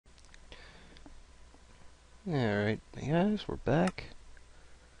Alright, guys, we're back.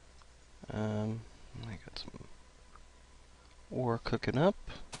 I got some ore cooking up.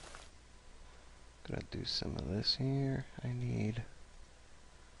 Gonna do some of this here. I need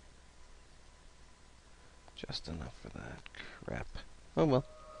just enough for that crap. Oh well.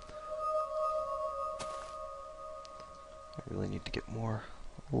 I really need to get more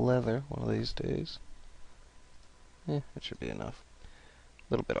leather one of these days. It should be enough.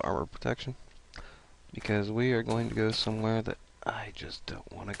 A little bit of armor protection. Because we are going to go somewhere that I just don't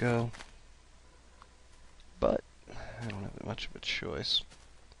want to go. But I don't have much of a choice.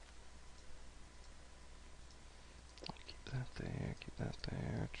 Keep that there, keep that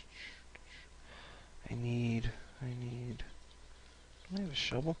there. I need... Do I have a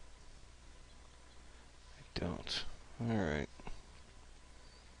shovel? I don't. Alright.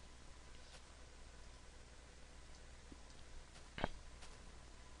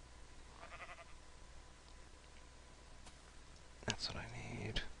 That's what I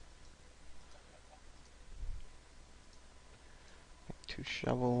need. 2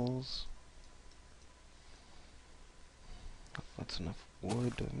 shovels. That's enough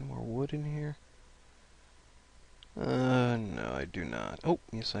wood. Do I have any more wood in here? No, I do not. Oh,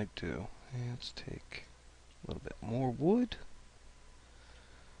 yes I do. Let's take a little bit more wood.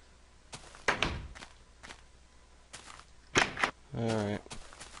 Alright.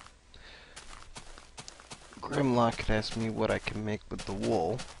 Grimlock had asked me what I can make with the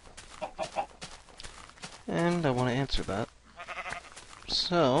wool. And I want to answer that.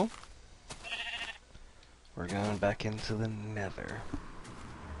 So, we're going back into the Nether.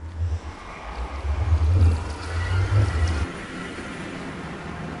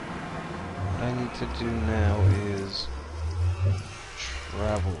 What I need to do now is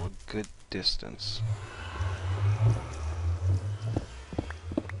travel a good distance.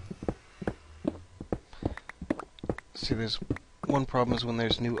 See, there's one problem is when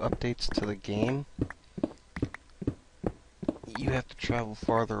there's new updates to the game, you have to travel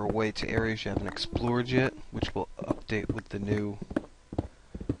farther away to areas you haven't explored yet, which will update with the new,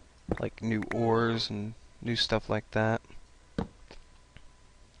 like, new ores and new stuff like that.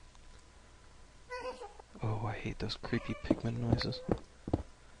 Oh, I hate those creepy pigment noises.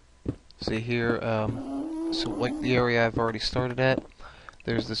 See here, so like the area I've already started at,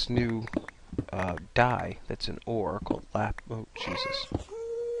 there's this new dye that's an ore called oh, Jesus.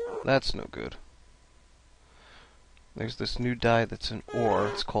 That's no good. There's this new dye that's an ore,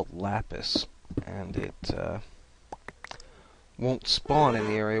 it's called lapis, and it won't spawn in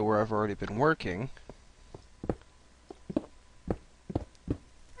the area where I've already been working,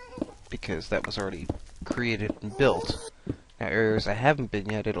 because that was already created and built. Now areas I haven't been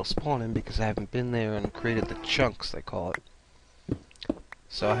yet, it'll spawn in because I haven't been there and created the chunks, they call it.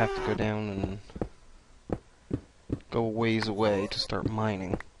 So I have to go down and go a ways away to start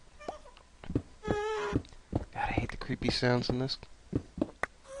mining. God, I hate the creepy sounds in this.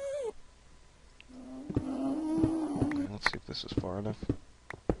 Okay, let's see if this is far enough.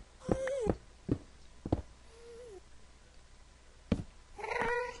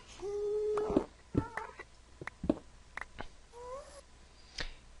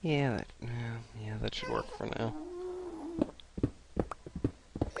 Yeah, that should work for now.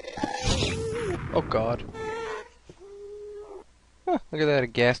 Oh God! Huh, look at that! A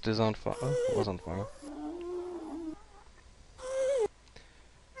ghast is on fire. Oh, it was on fire.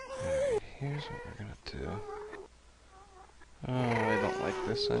 Alright, here's what we're gonna do. Oh, I don't like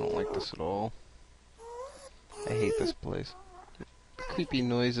this. I don't like this at all. I hate this place. The creepy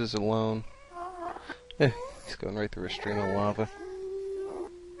noises alone. He's going right through a stream of lava.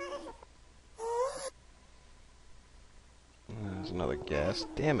 There's another ghast.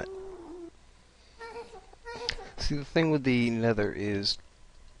 Damn it. See, the thing with the Nether is,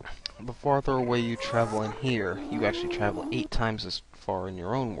 the farther away you travel in here, you actually travel 8 times as far in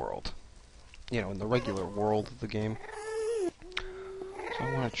your own world. You know, in the regular world of the game. So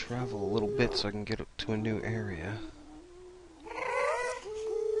I want to travel a little bit so I can get to a new area.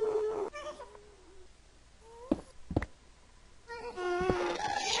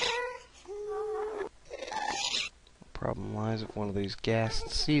 The problem lies if one of these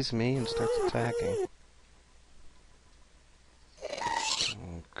ghasts sees me and starts attacking.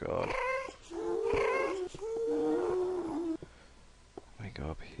 Oh God. Let me go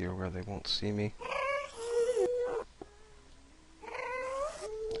up here where they won't see me.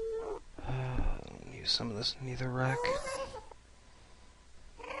 Use some of this netherrack.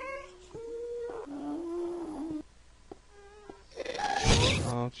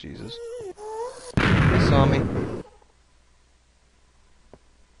 Oh Jesus. They saw me.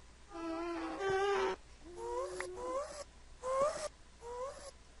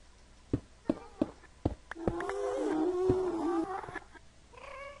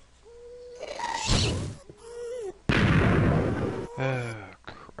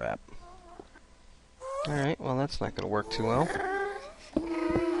 Crap. Alright, well that's not gonna work too well.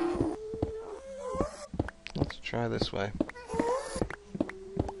 Let's try this way.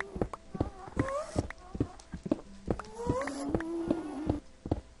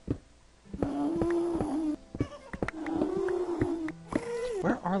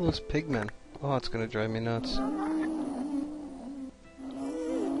 Where are those pigmen? Oh, it's gonna drive me nuts. I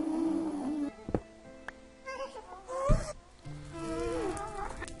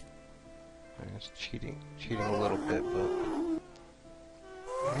was cheating a little bit, but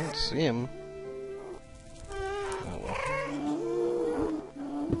I don't see him. Oh well.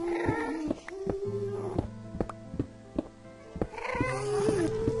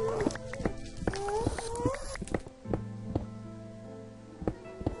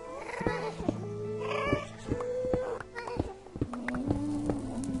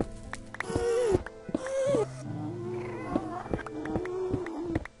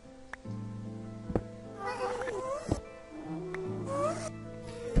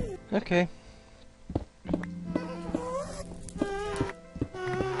 Okay.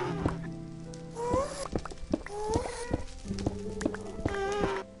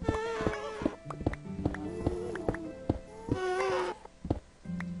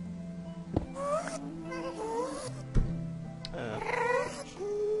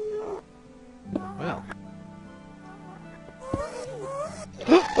 Well.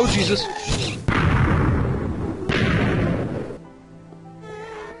 Oh, Jesus!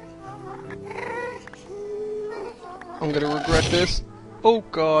 I'm gonna regret this. Oh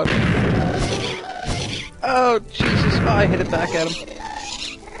god. Oh Jesus! Oh, I hit it back at him.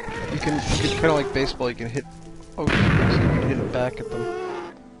 You can kind of like baseball. You can hit. Oh, Jesus, you can hit it back at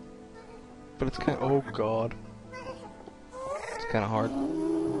them. But it's kind of. Oh god. It's kind of hard.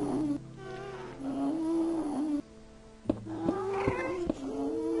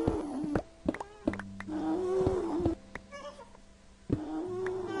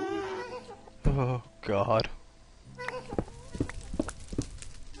 Oh god.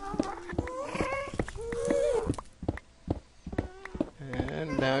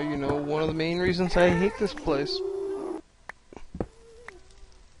 And now you know one of the main reasons I hate this place.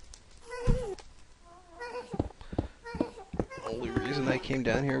 The only reason I came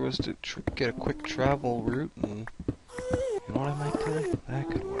down here was to get a quick travel route, and you know what I might do?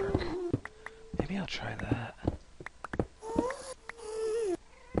 That could work. Maybe I'll try that.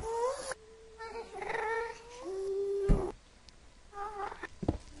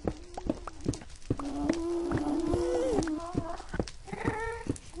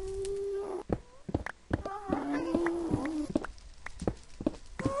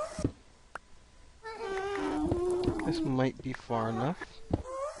 This might be far enough.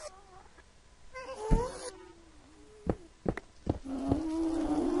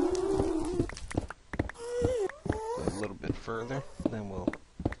 Go a little bit further, then we'll...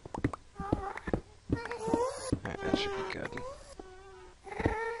 Alright, that should be good.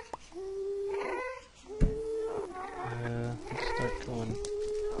 Let's start going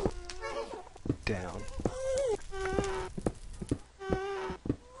down.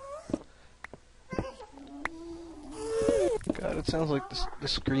 God, it sounds like the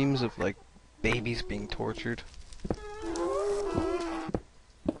screams of, like, babies being tortured.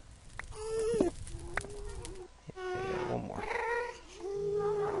 Yeah, one more.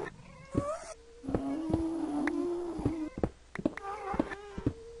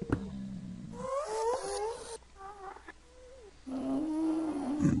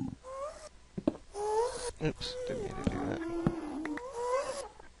 Oops, didn't mean to do that.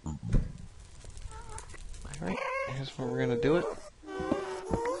 Alright, here's where we're gonna do it.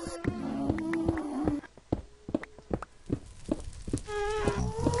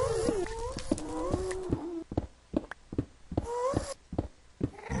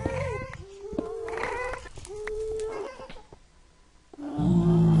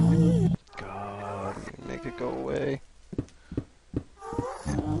 God, make it go away.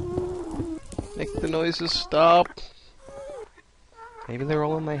 Make the noises stop. Maybe they're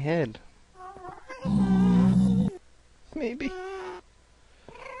all in my head. Maybe.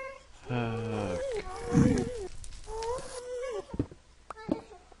 Okay.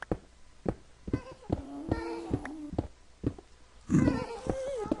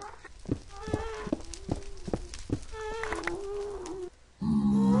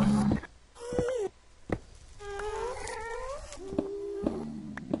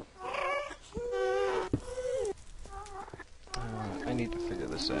 I need to figure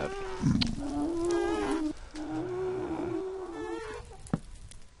this out.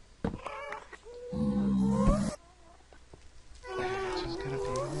 Just gotta be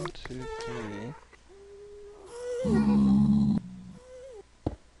 2, 3.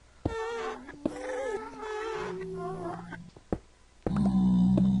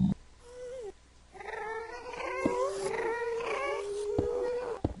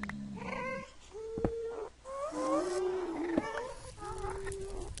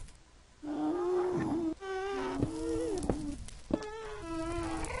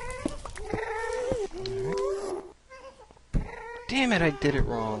 Damn it, I did it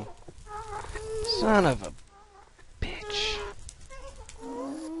wrong. Son of a bitch.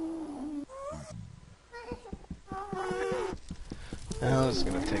 Now this is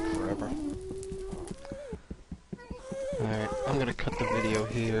gonna take forever. Alright, I'm gonna cut the video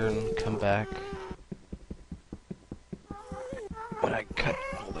here and come back when I cut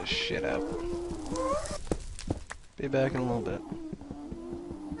all this shit out. Be back in a little bit.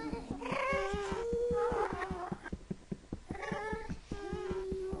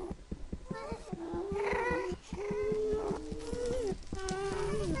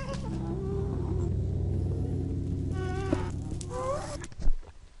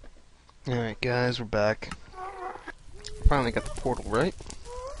 Alright guys, we're back. Finally got the portal right.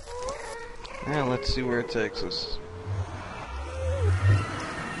 Now let's see where it takes us.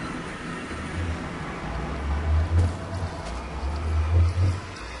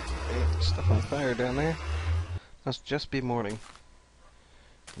 Hey, stuff on fire down there. Must just be morning.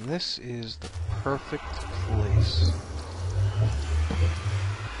 And this is the perfect place.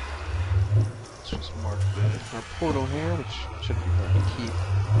 Let's just mark our portal here, which should be hard to keep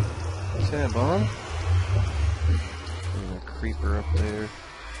tab on. And a creeper up there.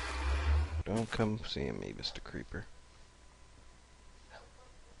 Don't come seeing me, Mr. Creeper.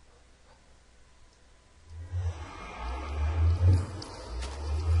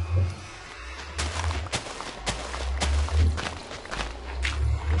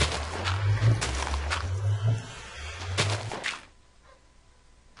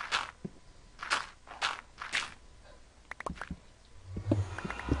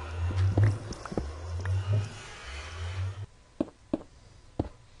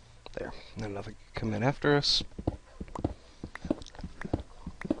 There. Now nothing can come in after us.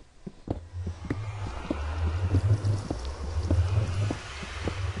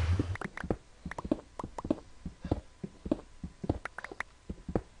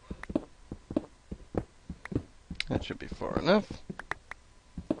 That should be far enough.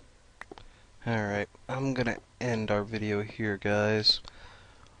 Alright, I'm gonna end our video here, guys.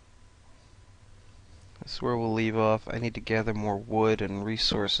 This is where we'll leave off. I need to gather more wood and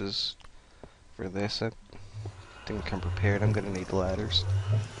resources for this. I didn't come prepared. I'm gonna need ladders.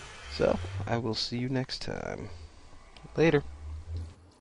 So, I will see you next time. Later.